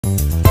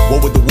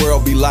What would the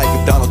world be like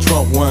if Donald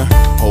Trump won?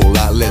 Whole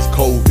lot less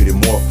COVID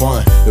and more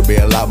fun. There'll be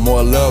a lot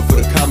more love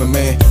for the common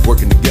man,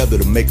 working together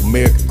to make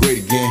America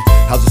great again.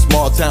 How's a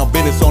small town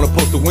business owner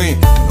supposed to win?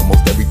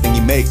 Almost everything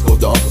he makes goes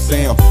to Uncle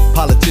Sam.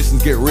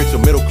 Politicians get rich or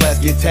middle class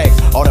get taxed.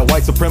 All that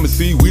white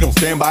supremacy, we don't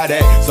stand by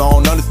that. So I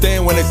don't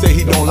understand when they say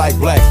he don't like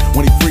blacks.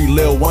 When he free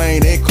Lil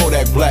Wayne and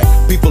Kodak Black.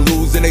 People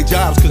losing their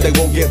jobs cause they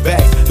won't get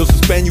back. They'll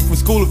suspend you from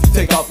school if you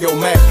take off your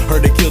mask.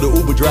 Heard they killed the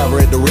Uber driver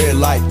at the red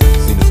light.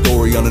 Seen the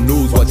story on the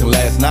news watching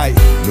last night.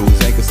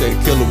 News anchor say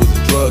the killer was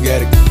a drug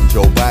addict.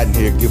 Joe Biden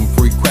here giving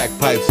free crack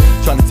pipes.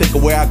 Trying to take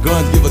away our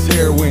guns, give us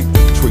heroin.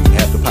 Treating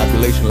half the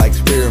population like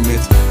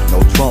experiments. I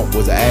know Trump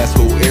was an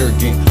asshole,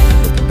 arrogant.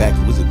 Looking back,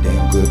 he was a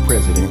damn good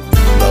president.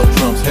 Love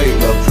Trump's hate,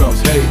 love Trump.